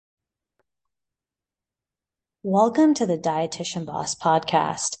Welcome to the Dietitian Boss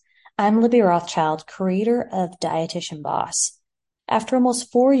podcast. I'm Libby Rothschild, creator of Dietitian Boss. After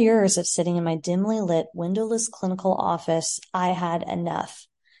almost 4 years of sitting in my dimly lit, windowless clinical office, I had enough.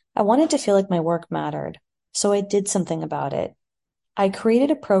 I wanted to feel like my work mattered, so I did something about it. I created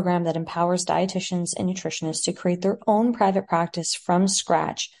a program that empowers dietitians and nutritionists to create their own private practice from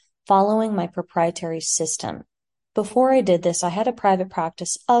scratch, following my proprietary system. Before I did this, I had a private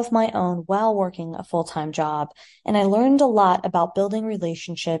practice of my own while working a full-time job, and I learned a lot about building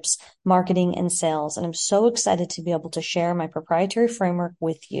relationships, marketing, and sales, and I'm so excited to be able to share my proprietary framework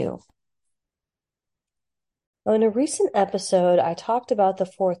with you. In a recent episode, I talked about the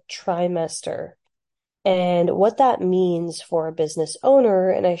fourth trimester and what that means for a business owner.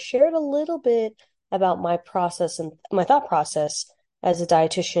 And I shared a little bit about my process and my thought process as a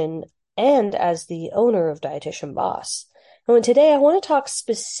dietitian and as the owner of Dietitian Boss. And today I want to talk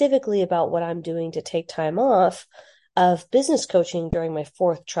specifically about what I'm doing to take time off of business coaching during my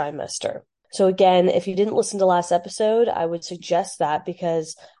fourth trimester. So again, if you didn't listen to last episode, I would suggest that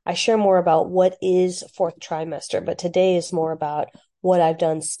because I share more about what is fourth trimester, but today is more about what I've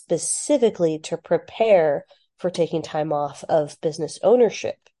done specifically to prepare for taking time off of business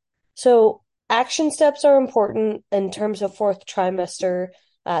ownership. So action steps are important in terms of fourth trimester.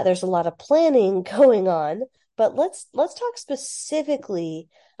 There's a lot of planning going on, but let's talk specifically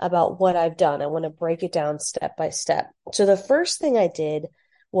about what I've done. I want to break it down step by step. So the first thing I did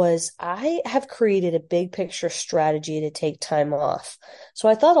was I have created a big picture strategy to take time off. So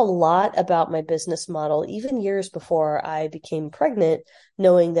I thought a lot about my business model, even years before I became pregnant,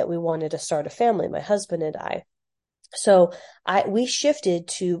 knowing that we wanted to start a family, my husband and I. So we shifted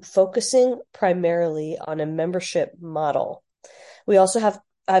to focusing primarily on a membership model. We also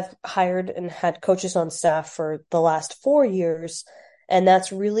I've hired and had coaches on staff for the last 4 years, and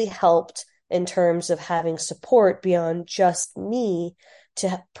that's really helped in terms of having support beyond just me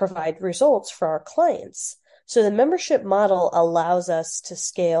to provide results for our clients. So the membership model allows us to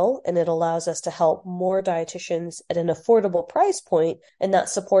scale and it allows us to help more dietitians at an affordable price point, and that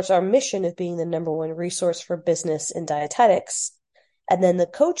supports our mission of being the number one resource for business in dietetics. And then the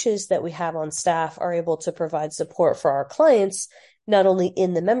coaches that we have on staff are able to provide support for our clients, not only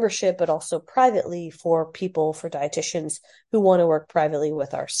in the membership, but also privately for dietitians who want to work privately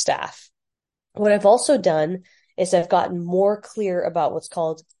with our staff. What I've also done is I've gotten more clear about what's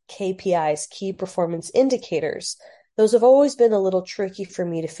called KPIs, key performance indicators. Those have always been a little tricky for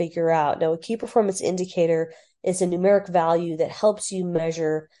me to figure out. Now, a key performance indicator is a numeric value that helps you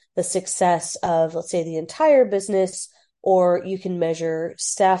measure the success of, let's say, the entire business, or you can measure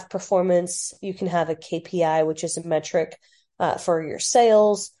staff performance. You can have a KPI, which is a metric for your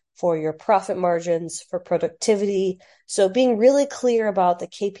sales, for your profit margins, for productivity. So being really clear about the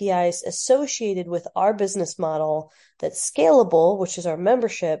KPIs associated with our business model that's scalable, which is our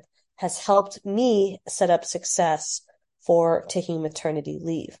membership, has helped me set up success for taking maternity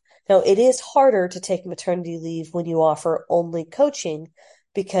leave. Now, it is harder to take maternity leave when you offer only coaching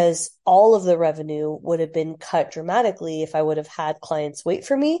because all of the revenue would have been cut dramatically if I would have had clients wait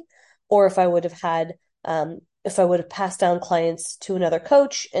for me, or if I would have passed down clients to another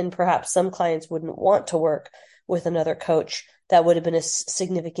coach, and perhaps some clients wouldn't want to work with another coach. That would have been a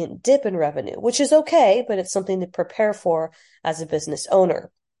significant dip in revenue, which is okay, but it's something to prepare for as a business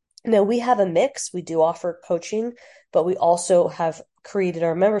owner. Now, we have a mix. We do offer coaching, but we also have created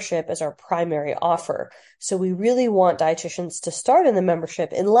our membership as our primary offer. So we really want dietitians to start in the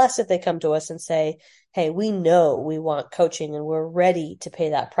membership, unless if they come to us and say, hey, we know we want coaching and we're ready to pay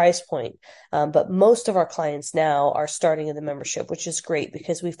that price point. But most of our clients now are starting in the membership, which is great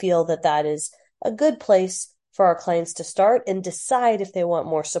because we feel that that is a good place for our clients to start and decide if they want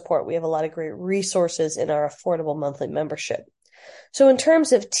more support. We have a lot of great resources in our affordable monthly membership. So in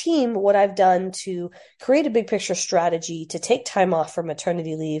terms of team, what I've done to create a big picture strategy to take time off for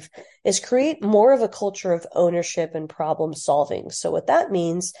maternity leave is create more of a culture of ownership and problem solving. So what that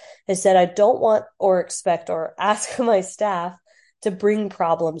means is that I don't want or expect or ask my staff to bring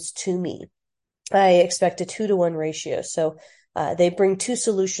problems to me. I expect a 2-to-1 ratio. So they bring 2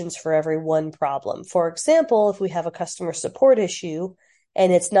 solutions for every 1 problem. For example, if we have a customer support issue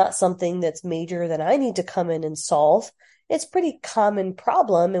and it's not something that's major that I need to come in and solve, it's a pretty common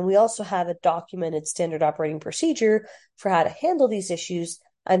problem, and we also have a documented standard operating procedure for how to handle these issues.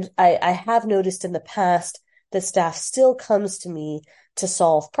 I have noticed in the past that staff still comes to me to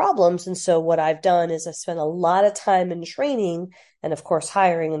solve problems, and so what I've done is I've spent a lot of time in training and, of course,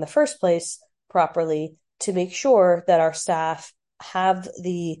 hiring in the first place properly to make sure that our staff have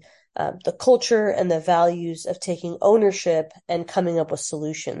the culture and the values of taking ownership and coming up with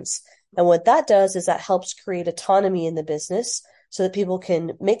solutions. And what that does is that helps create autonomy in the business so that people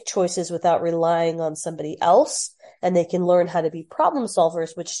can make choices without relying on somebody else. And they can learn how to be problem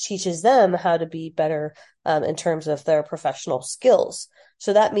solvers, which teaches them how to be better in terms of their professional skills.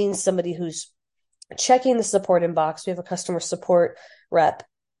 So that means somebody who's checking the support inbox, we have a customer support rep.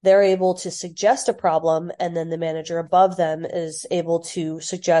 They're able to suggest a problem, and then the manager above them is able to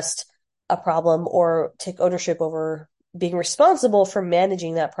suggest a problem or take ownership over being responsible for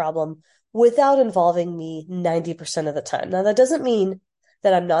managing that problem without involving me 90% of the time. Now, that doesn't mean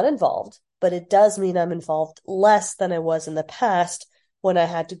that I'm not involved, but it does mean I'm involved less than I was in the past when I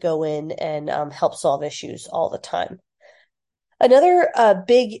had to go in and help solve issues all the time. Another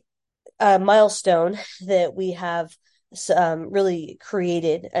big milestone that we have really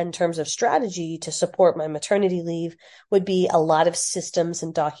created in terms of strategy to support my maternity leave would be a lot of systems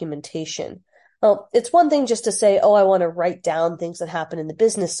and documentation. Well, it's one thing just to say, oh, I want to write down things that happen in the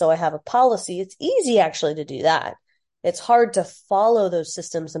business so I have a policy. It's easy actually to do that. It's hard to follow those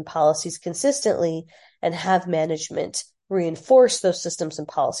systems and policies consistently and have management reinforce those systems and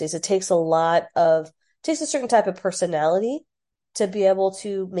policies. It takes a certain type of personality to be able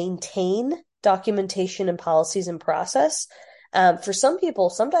to maintain documentation and policies and process. For some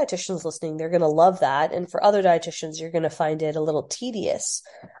people, some dietitians listening, they're going to love that. And for other dietitians, you're going to find it a little tedious.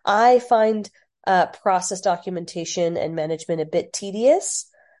 I find process documentation and management a bit tedious.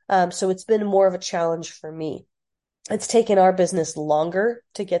 So it's been more of a challenge for me. It's taken our business longer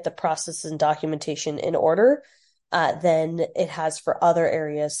to get the process and documentation in order than it has for other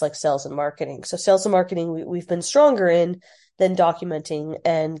areas like sales and marketing. So sales and marketing, we've been stronger in than documenting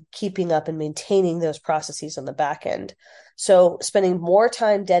and keeping up and maintaining those processes on the back end. So spending more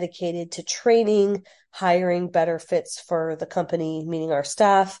time dedicated to training, hiring better fits for the company, meaning our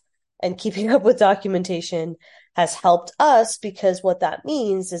staff, and keeping up with documentation has helped us, because what that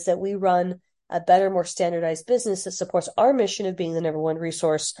means is that we run a better, more standardized business that supports our mission of being the number one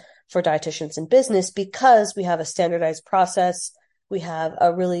resource for dietitians in business, because we have a standardized process. We have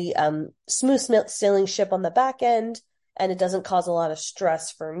a really smooth sailing ship on the back end, and it doesn't cause a lot of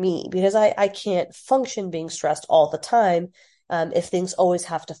stress for me, because I can't function being stressed all the time if things always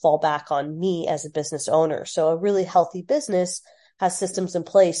have to fall back on me as a business owner. So a really healthy business has systems in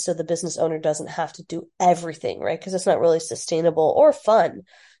place so the business owner doesn't have to do everything, right? Because it's not really sustainable or fun.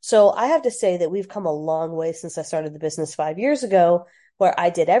 So I have to say that we've come a long way since I started the business 5 years ago, where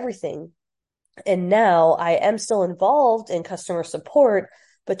I did everything. And now I am still involved in customer support,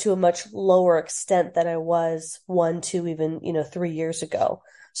 but to a much lower extent than I was 1, 2, even, 3 years ago.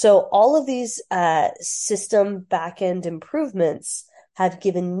 So all of these system back-end improvements have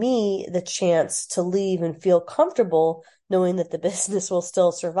given me the chance to leave and feel comfortable knowing that the business will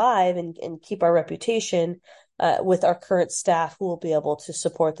still survive and keep our reputation with our current staff who will be able to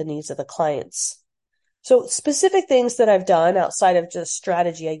support the needs of the clients. So specific things that I've done outside of just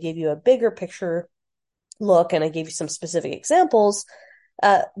strategy, I gave you a bigger picture look and I gave you some specific examples.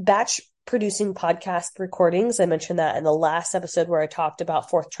 Batch producing podcast recordings. I mentioned that in the last episode where I talked about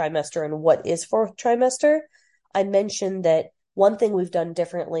fourth trimester and what is fourth trimester. I mentioned that one thing we've done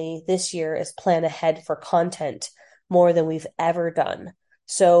differently this year is plan ahead for content more than we've ever done.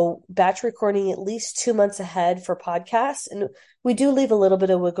 So batch recording at least 2 months ahead for podcasts. And we do leave a little bit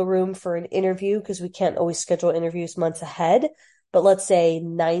of wiggle room for an interview because we can't always schedule interviews months ahead. But let's say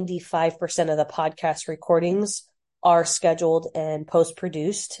 95% of the podcast recordings are scheduled and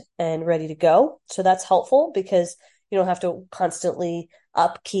post-produced and ready to go. So that's helpful because you don't have to constantly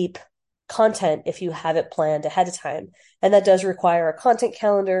upkeep content if you have it planned ahead of time. And that does require a content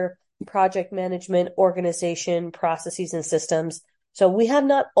calendar, project management, organization, processes, and systems. So we have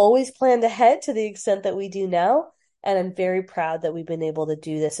not always planned ahead to the extent that we do now. And I'm very proud that we've been able to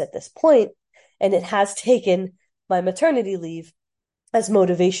do this at this point. And it has taken my maternity leave as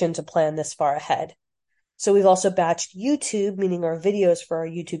motivation to plan this far ahead. So we've also batched YouTube, meaning our videos for our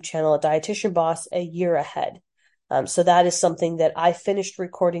YouTube channel at Dietitian Boss, a year ahead. So that is something that I finished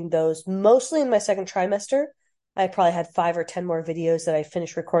recording those mostly in my second trimester. I probably had 5 or 10 more videos that I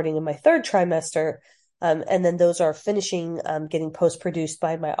finished recording in my third trimester. And then those are finishing getting post-produced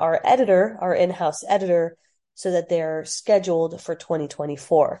by our editor, our in-house editor, so that they're scheduled for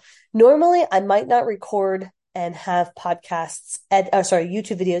 2024. Normally, I might not record and have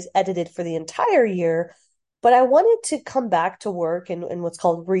YouTube videos edited for the entire year, but I wanted to come back to work and what's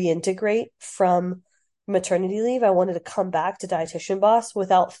called reintegrate from maternity leave. I wanted to come back to Dietitian Boss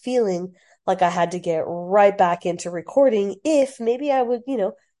without feeling like I had to get right back into recording if maybe I would,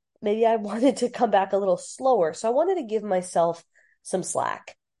 maybe I wanted to come back a little slower. So I wanted to give myself some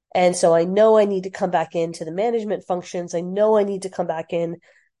slack. And so I know I need to come back into the management functions. I know I need to come back in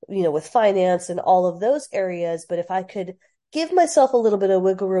with finance and all of those areas. But if I could give myself a little bit of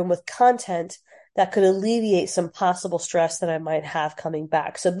wiggle room with content that could alleviate some possible stress that I might have coming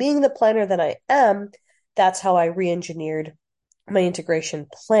back. So being the planner that I am, that's how I re-engineered my integration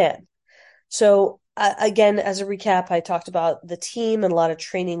plan. So again, as a recap, I talked about the team and a lot of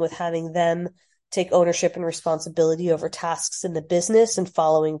training with having them take ownership and responsibility over tasks in the business and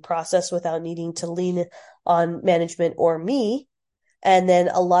following process without needing to lean on management or me. And then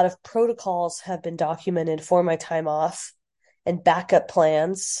a lot of protocols have been documented for my time off and backup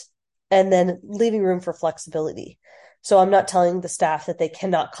plans, and then leaving room for flexibility. So I'm not telling the staff that they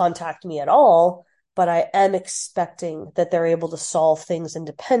cannot contact me at all, but I am expecting that they're able to solve things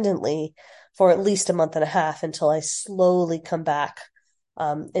independently for at least a month and a half until I slowly come back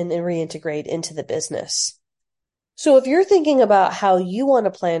and reintegrate into the business. So if you're thinking about how you want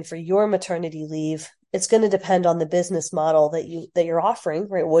to plan for your maternity leave, it's going to depend on the business model that you're offering,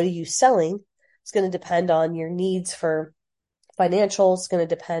 right? What are you selling? It's going to depend on your needs for financials. It's going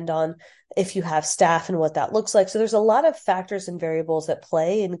to depend on if you have staff and what that looks like. So there's a lot of factors and variables at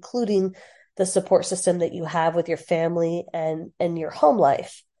play, including the support system that you have with your family and your home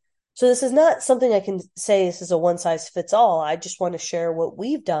life. So this is not something I can say this is a one size fits all. I just want to share what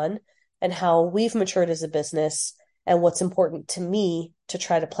we've done and how we've matured as a business and what's important to me to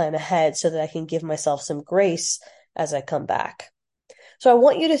try to plan ahead so that I can give myself some grace as I come back. So I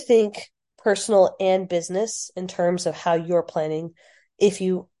want you to think personal and business in terms of how you're planning if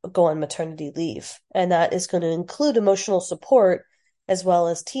you go on maternity leave. And that is going to include emotional support as well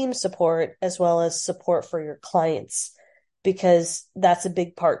as team support, as well as support for your clients, because that's a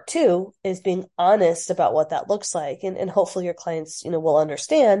big part too, is being honest about what that looks like. And hopefully your clients, will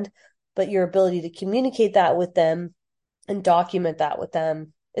understand, but your ability to communicate that with them and document that with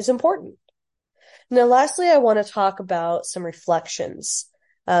them is important. Now, lastly, I want to talk about some reflections.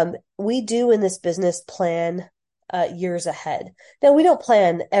 We do in this business plan years ahead. Now, we don't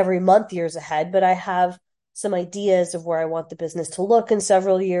plan every month years ahead, but I have some ideas of where I want the business to look in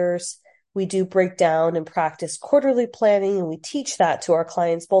several years. We do break down and practice quarterly planning, and we teach that to our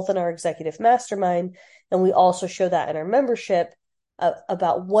clients, both in our executive mastermind, and we also show that in our membership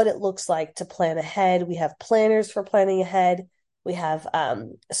about what it looks like to plan ahead. We have planners for planning ahead. We have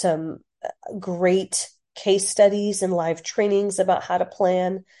some great case studies and live trainings about how to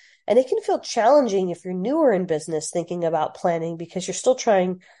plan. And it can feel challenging if you're newer in business thinking about planning because you're still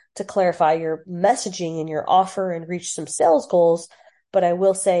trying to clarify your messaging and your offer and reach some sales goals. But I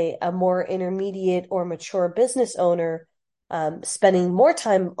will say a more intermediate or mature business owner spending more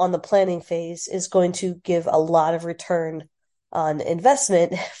time on the planning phase is going to give a lot of return on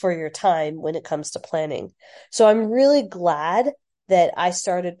investment for your time when it comes to planning. So I'm really glad that I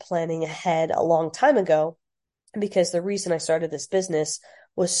started planning ahead a long time ago, because the reason I started this business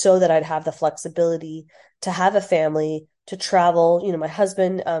was so that I'd have the flexibility to have a family, to travel. My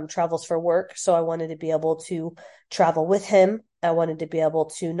husband travels for work, so I wanted to be able to travel with him. I wanted to be able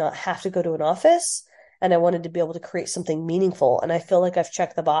to not have to go to an office, and I wanted to be able to create something meaningful. And I feel like I've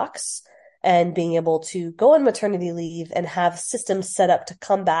checked the box, and being able to go on maternity leave and have systems set up to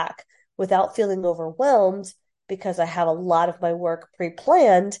come back without feeling overwhelmed because I have a lot of my work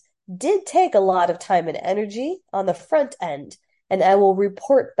pre-planned did take a lot of time and energy on the front end. And I will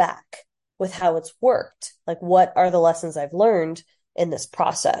report back with how it's worked. Like, what are the lessons I've learned in this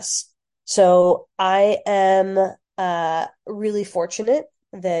process? So I am really fortunate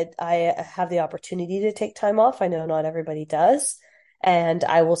that I have the opportunity to take time off. I know not everybody does. And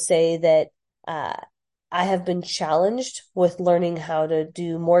I will say that I have been challenged with learning how to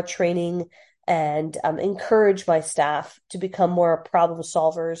do more training and encourage my staff to become more problem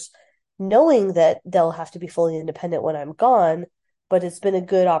solvers, knowing that they'll have to be fully independent when I'm gone. But it's been a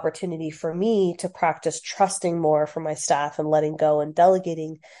good opportunity for me to practice trusting more for my staff and letting go and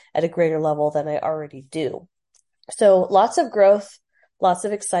delegating at a greater level than I already do. So lots of growth, lots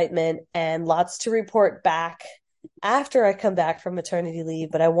of excitement, and lots to report back after I come back from maternity leave.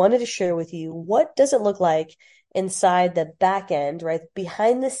 But I wanted to share with you, what does it look like inside the back end, right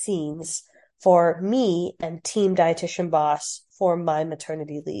behind the scenes, for me and Team Dietitian Boss for my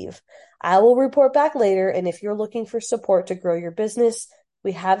maternity leave. I will report back later. And if you're looking for support to grow your business,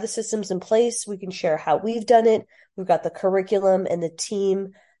 we have the systems in place. We can share how we've done it. We've got the curriculum and the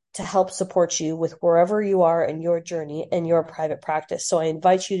team to help support you with wherever you are in your journey and your private practice. So I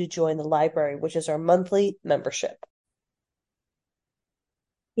invite you to join the library, which is our monthly membership.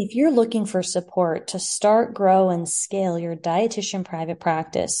 If you're looking for support to start, grow, and scale your dietitian private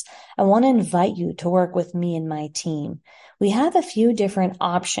practice, I want to invite you to work with me and my team. We have a few different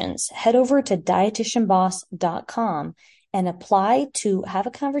options. Head over to dietitianboss.com and apply to have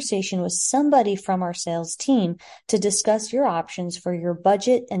a conversation with somebody from our sales team to discuss your options for your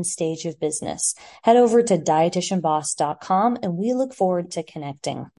budget and stage of business. Head over to dietitianboss.com and we look forward to connecting.